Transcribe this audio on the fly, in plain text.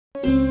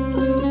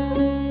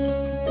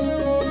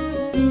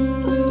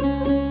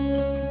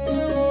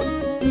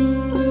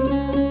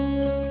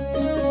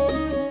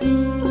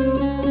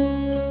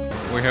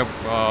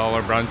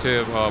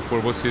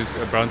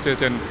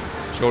branches and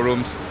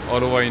showrooms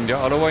all over India.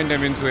 All over India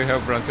means we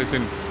have branches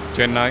in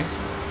Chennai,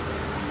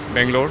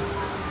 Bangalore,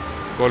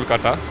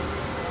 Kolkata,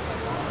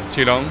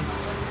 Shillong.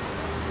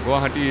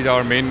 Guwahati is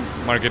our main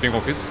marketing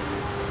office,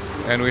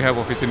 and we have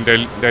office in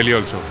Delhi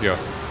also here.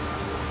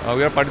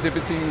 We are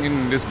participating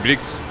in this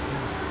Brics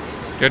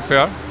trade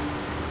fair.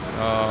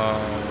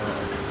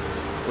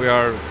 We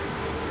are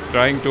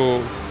trying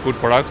to put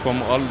products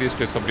from all these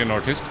states of the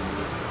Northeast,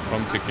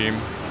 from Sikkim,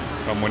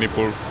 from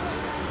Manipur,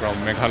 from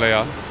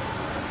Meghalaya,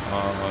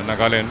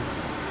 Nagaland,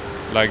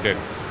 like that.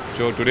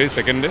 So today is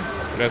second day.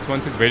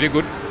 Response is very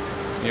good.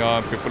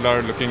 People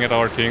are looking at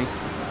our things.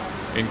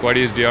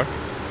 Inquiry is there.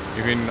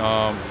 Even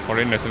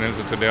foreign nationals,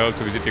 so they are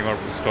also visiting our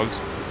stalls.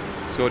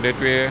 So that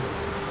way,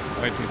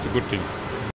 I think it's a good thing.